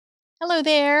Hello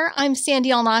there, I'm Sandy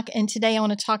Allnock, and today I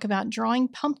want to talk about drawing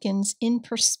pumpkins in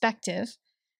perspective.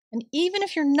 And even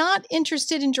if you're not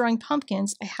interested in drawing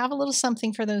pumpkins, I have a little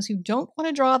something for those who don't want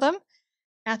to draw them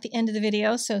at the end of the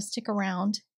video, so stick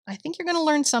around. I think you're going to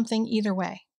learn something either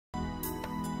way.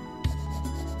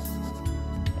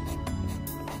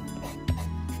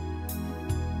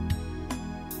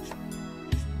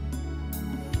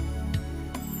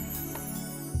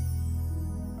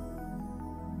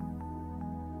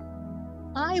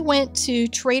 I went to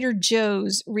Trader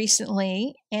Joe's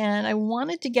recently and I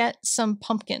wanted to get some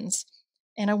pumpkins.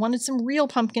 And I wanted some real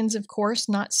pumpkins, of course,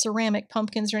 not ceramic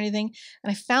pumpkins or anything.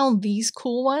 And I found these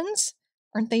cool ones.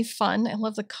 Aren't they fun? I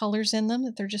love the colors in them,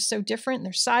 that they're just so different.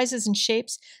 Their sizes and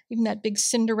shapes, even that big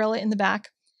Cinderella in the back.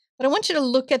 But I want you to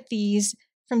look at these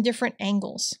from different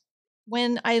angles.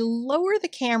 When I lower the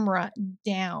camera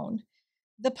down,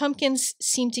 the pumpkins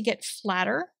seem to get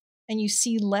flatter and you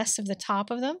see less of the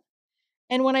top of them.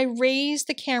 And when I raise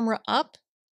the camera up,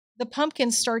 the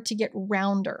pumpkins start to get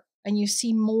rounder and you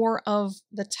see more of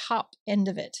the top end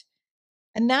of it.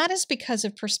 And that is because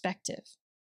of perspective.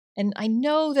 And I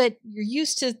know that you're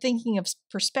used to thinking of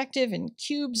perspective and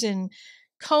cubes and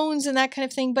cones and that kind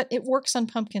of thing, but it works on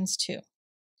pumpkins too.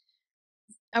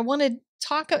 I want to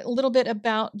talk a little bit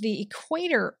about the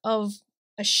equator of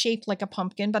a shape like a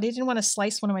pumpkin, but I didn't want to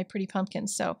slice one of my pretty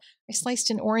pumpkins. So I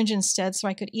sliced an orange instead so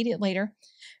I could eat it later.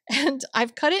 And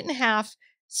I've cut it in half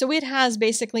so it has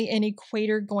basically an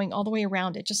equator going all the way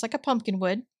around it, just like a pumpkin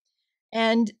would.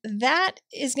 And that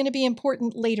is going to be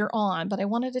important later on, but I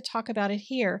wanted to talk about it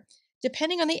here.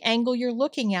 Depending on the angle you're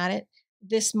looking at it,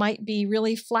 this might be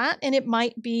really flat and it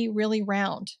might be really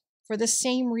round for the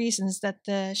same reasons that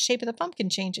the shape of the pumpkin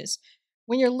changes.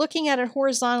 When you're looking at it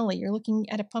horizontally, you're looking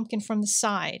at a pumpkin from the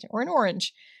side or an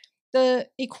orange, the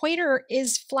equator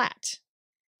is flat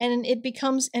and it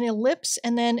becomes an ellipse.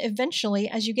 And then eventually,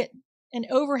 as you get an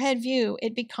overhead view,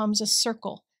 it becomes a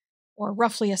circle or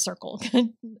roughly a circle.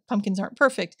 Pumpkins aren't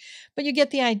perfect, but you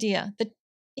get the idea. The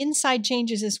inside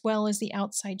changes as well as the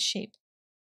outside shape.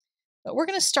 But we're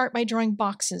going to start by drawing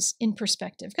boxes in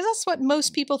perspective because that's what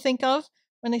most people think of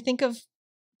when they think of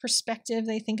perspective.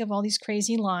 They think of all these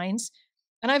crazy lines.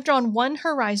 And I've drawn one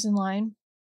horizon line,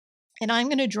 and I'm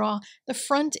going to draw the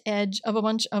front edge of a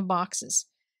bunch of boxes.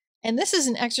 And this is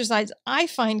an exercise I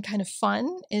find kind of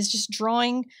fun, is just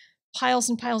drawing piles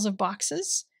and piles of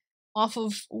boxes off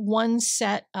of one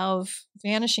set of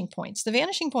vanishing points. The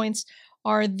vanishing points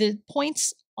are the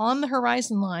points on the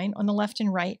horizon line on the left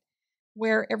and right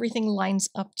where everything lines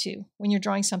up to when you're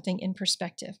drawing something in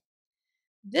perspective.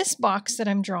 This box that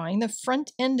I'm drawing, the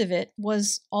front end of it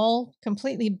was all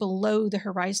completely below the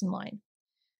horizon line.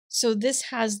 So this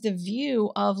has the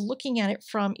view of looking at it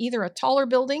from either a taller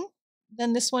building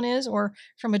than this one is or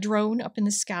from a drone up in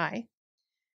the sky.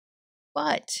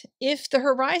 But if the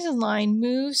horizon line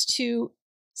moves to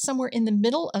somewhere in the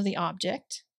middle of the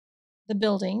object, the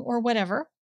building or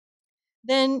whatever,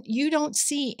 then you don't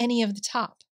see any of the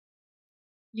top.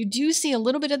 You do see a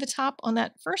little bit of the top on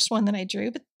that first one that I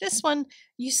drew, but this one,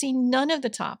 you see none of the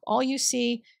top. All you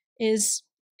see is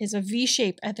a V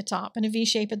shape at the top and a V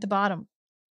shape at the bottom.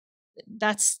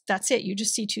 That's it. You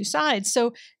just see two sides.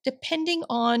 So depending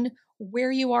on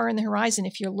where you are in the horizon,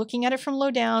 if you're looking at it from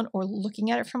low down or looking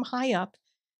at it from high up,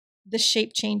 the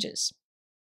shape changes.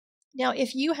 Now,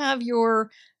 if you have your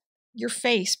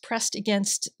face pressed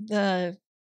against the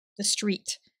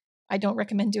street, I don't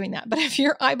recommend doing that. But if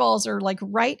your eyeballs are like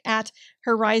right at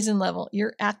horizon level,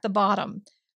 you're at the bottom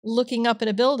looking up at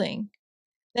a building,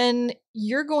 then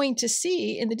you're going to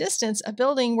see in the distance a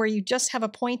building where you just have a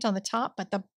point on the top,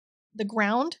 but the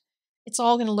ground, it's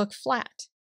all going to look flat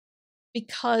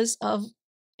because of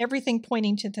everything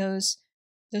pointing to those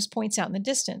points out in the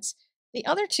distance. The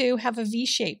other two have a V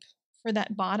shape for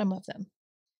that bottom of them,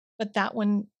 but that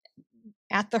one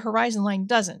at the horizon line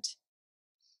doesn't.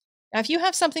 Now, if you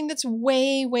have something that's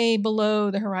way, way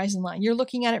below the horizon line, you're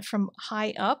looking at it from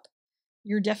high up,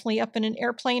 you're definitely up in an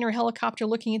airplane or helicopter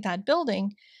looking at that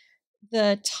building,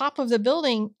 the top of the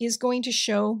building is going to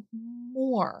show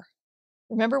more.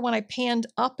 Remember when I panned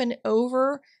up and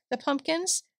over the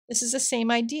pumpkins? This is the same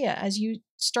idea. As you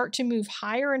start to move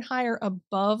higher and higher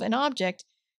above an object,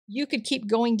 you could keep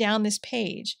going down this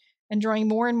page and drawing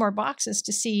more and more boxes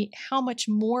to see how much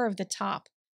more of the top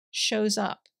shows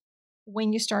up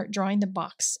when you start drawing the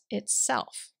box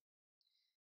itself.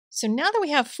 So now that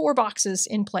we have 4 boxes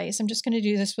in place, I'm just going to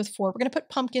do this with 4. We're going to put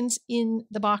pumpkins in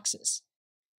the boxes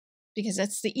because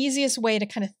that's the easiest way to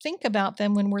kind of think about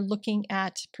them when we're looking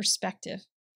at perspective.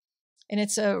 And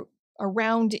it's a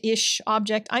round-ish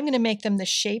object. I'm going to make them the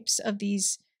shapes of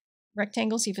these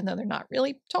rectangles, even though they're not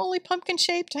really totally pumpkin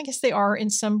shaped. I guess they are in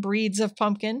some breeds of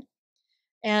pumpkin.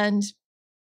 And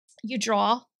you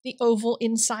draw the oval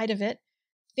inside of it.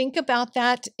 Think about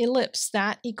that ellipse,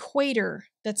 that equator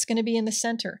that's going to be in the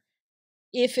center.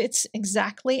 If it's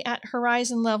exactly at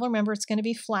horizon level, remember it's going to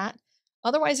be flat.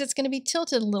 Otherwise, it's going to be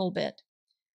tilted a little bit.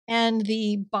 And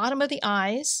the bottom of the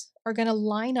eyes are going to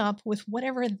line up with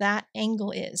whatever that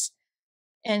angle is.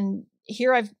 And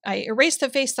here I erased the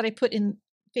face that I put in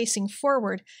facing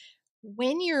forward.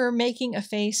 When you're making a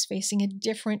face facing a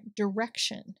different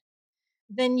direction,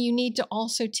 then you need to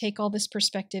also take all this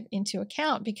perspective into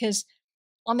account, because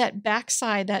on that back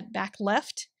side, that back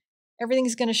left,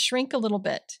 everything's going to shrink a little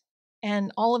bit.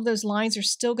 And all of those lines are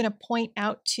still going to point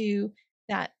out to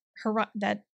that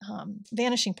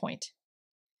vanishing point.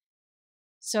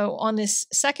 So on this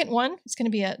second one, it's going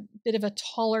to be a bit of a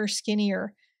taller,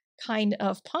 skinnier kind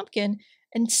of pumpkin.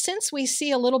 And since we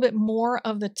see a little bit more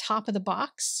of the top of the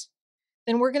box,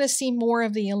 then we're going to see more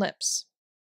of the ellipse.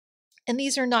 And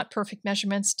these are not perfect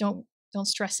measurements. Don't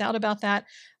stress out about that.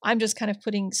 I'm just kind of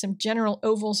putting some general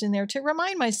ovals in there to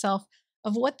remind myself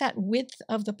of what that width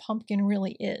of the pumpkin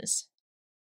really is.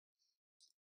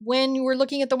 When we're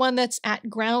looking at the one that's at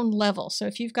ground level, so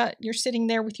if you're sitting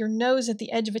there with your nose at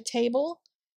the edge of a table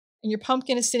and your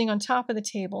pumpkin is sitting on top of the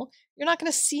table, you're not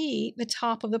going to see the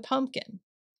top of the pumpkin.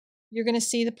 You're going to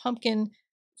see the pumpkin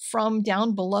from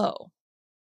down below.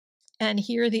 And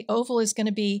here the oval is going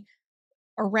to be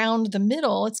around the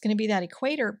middle. It's going to be that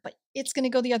equator, but it's going to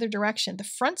go the other direction. The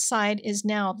front side is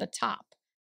now the top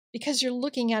because you're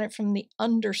looking at it from the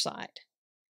underside.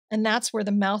 And that's where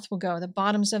the mouth will go. The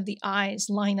bottoms of the eyes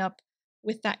line up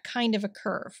with that kind of a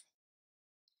curve.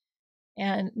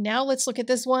 And now let's look at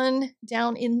this one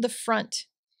down in the front.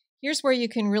 Here's where you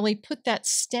can really put that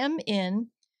stem in.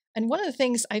 And one of the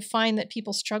things I find that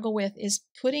people struggle with is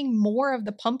putting more of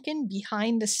the pumpkin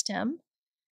behind the stem.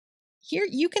 Here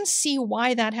you can see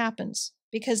why that happens,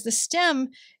 because the stem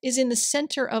is in the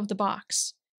center of the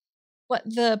box, but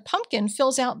the pumpkin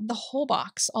fills out the whole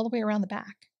box all the way around the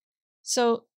back.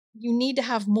 So you need to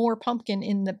have more pumpkin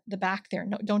in the back there.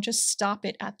 No, don't just stop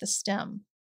it at the stem,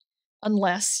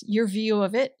 unless your view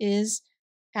of it is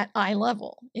at eye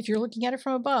level. If you're looking at it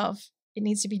from above, it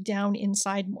needs to be down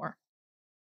inside more.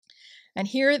 And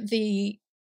here the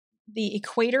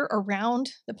equator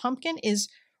around the pumpkin is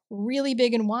really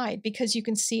big and wide because you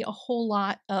can see a whole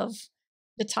lot of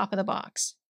the top of the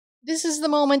box. This is the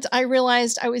moment I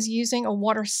realized I was using a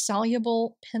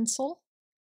water-soluble pencil.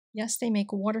 Yes, they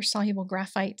make water-soluble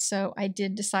graphite, so I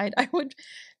did decide I would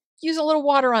use a little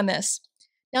water on this.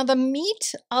 Now, the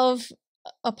meat of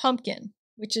a pumpkin,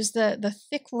 which is the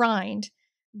thick rind,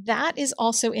 that is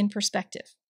also in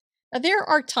perspective. Now, there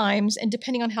are times, and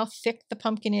depending on how thick the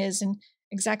pumpkin is and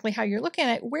exactly how you're looking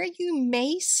at it, where you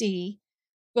may see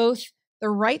both the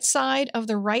right side of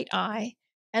the right eye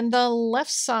and the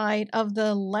left side of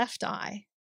the left eye.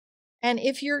 And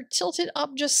if you're tilted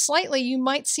up just slightly, you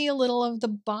might see a little of the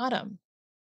bottom.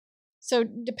 So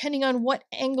depending on what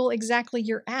angle exactly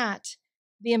you're at,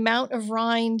 the amount of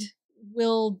rind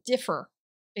will differ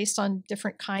based on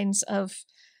different kinds of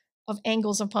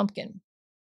angles of pumpkin.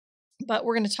 But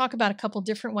we're going to talk about a couple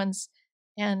different ones,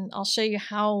 and I'll show you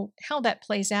how that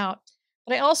plays out.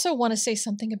 But I also want to say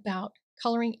something about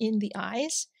coloring in the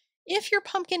eyes. If your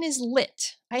pumpkin is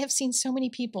lit, I have seen so many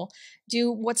people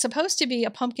do what's supposed to be a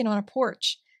pumpkin on a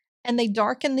porch, and they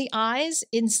darken the eyes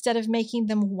instead of making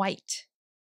them white.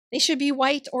 They should be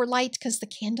white or light because the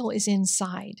candle is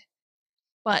inside.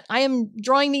 But I am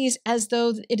drawing these as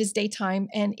though it is daytime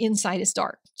and inside is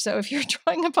dark. So if you're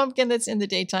drawing a pumpkin that's in the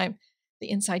daytime, the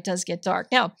inside does get dark.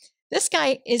 Now, this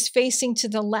guy is facing to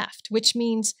the left, which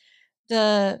means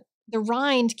the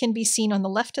rind can be seen on the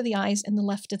left of the eyes and the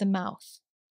left of the mouth,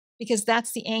 because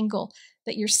that's the angle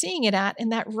that you're seeing it at,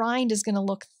 and that rind is going to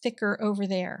look thicker over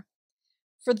there.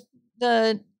 For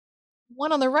the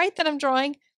one on the right that I'm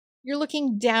drawing, you're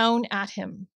looking down at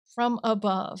him from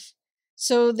above.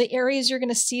 So the areas you're going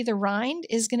to see the rind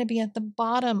is going to be at the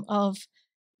bottom of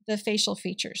the facial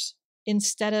features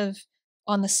instead of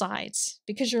on the sides,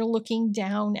 because you're looking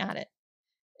down at it.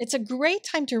 It's a great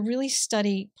time to really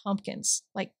study pumpkins.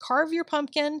 Like, carve your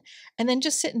pumpkin and then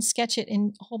just sit and sketch it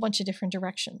in a whole bunch of different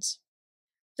directions.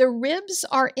 The ribs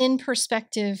are in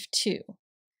perspective too.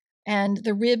 And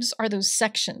the ribs are those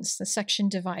sections, the section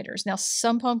dividers. Now,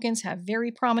 some pumpkins have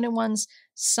very prominent ones,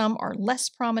 some are less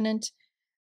prominent,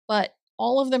 but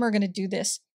all of them are going to do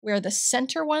this, where the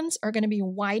center ones are going to be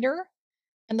wider,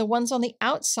 and the ones on the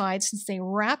outside, since they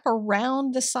wrap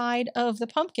around the side of the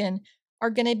pumpkin, are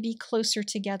going to be closer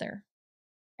together.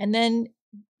 And then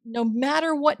no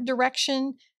matter what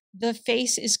direction the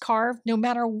face is carved, no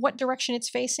matter what direction it's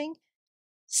facing,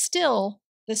 still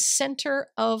the center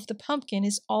of the pumpkin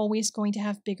is always going to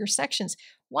have bigger sections.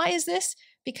 Why is this?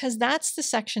 Because that's the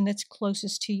section that's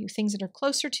closest to you. Things that are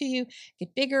closer to you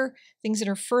get bigger, things that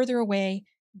are further away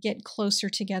get closer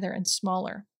together and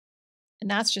smaller. And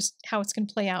that's just how it's going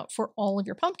to play out for all of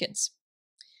your pumpkins.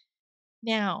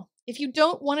 Now, if you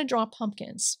don't want to draw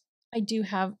pumpkins, I do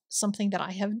have something that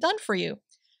I have done for you.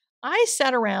 I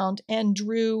sat around and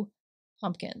drew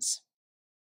pumpkins.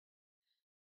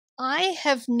 I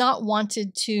have not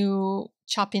wanted to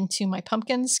chop into my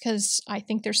pumpkins because I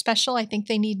think they're special. I think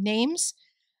they need names,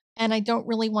 and I don't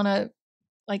really want to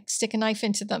like stick a knife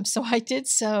into them. So I did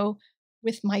so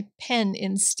with my pen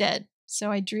instead.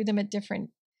 So I drew them at different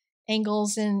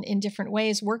angles and in different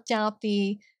ways, worked out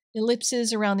the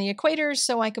ellipses around the equators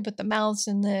so I could put the mouths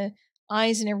and the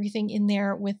eyes and everything in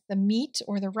there with the meat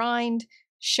or the rind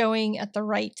showing at the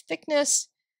right thickness.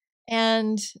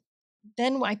 And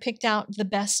then I picked out the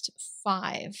best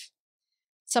 5.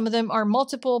 Some of them are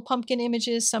multiple pumpkin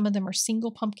images, some of them are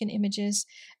single pumpkin images,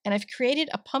 and I've created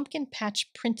a pumpkin patch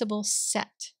printable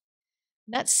set.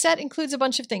 That set includes a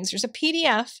bunch of things. There's a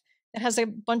PDF that has a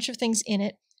bunch of things in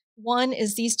it. One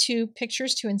is these 2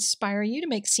 pictures to inspire you to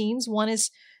make scenes. One is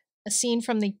a scene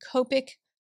from the Copic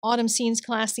Autumn Scenes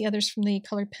class, the other's from the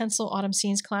Colored Pencil Autumn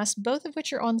Scenes class, both of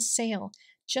which are on sale.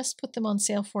 Just put them on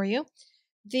sale for you.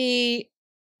 The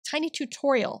tiny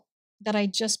tutorial that I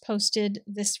just posted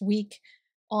this week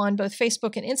on both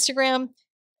Facebook and Instagram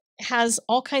has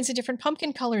all kinds of different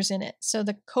pumpkin colors in it. So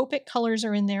the Copic colors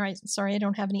are in there. Sorry, I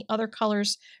don't have any other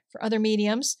colors for other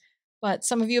mediums, but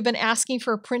some of you have been asking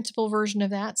for a printable version of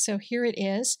that. So here it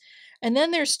is. And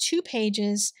then there's 2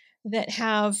 pages that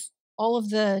have all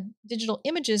of the digital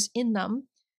images in them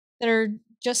that are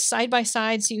just side by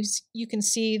side. So you can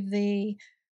see the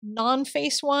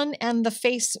non-face one and the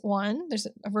face one. There's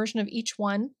a version of each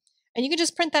one. And you can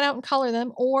just print that out and color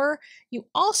them. Or you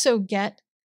also get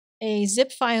a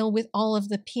zip file with all of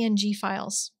the PNG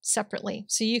files separately.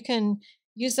 So you can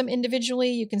use them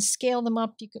individually. You can scale them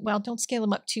up. Well, don't scale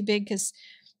them up too big because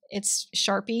it's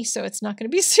Sharpie, so it's not going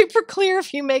to be super clear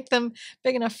if you make them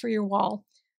big enough for your wall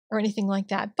or anything like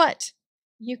that. But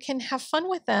you can have fun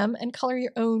with them and color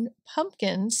your own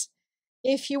pumpkins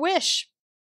if you wish.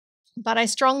 But I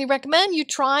strongly recommend you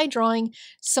try drawing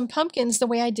some pumpkins the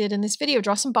way I did in this video.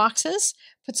 Draw some boxes,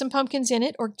 put some pumpkins in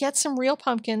it, or get some real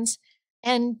pumpkins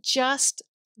and just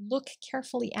look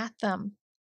carefully at them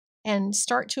and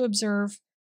start to observe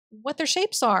what their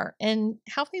shapes are and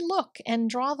how they look and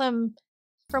draw them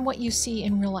from what you see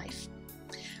in real life.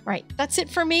 All right, that's it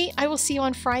for me. I will see you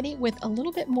on Friday with a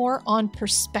little bit more on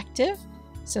perspective,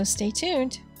 so stay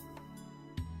tuned.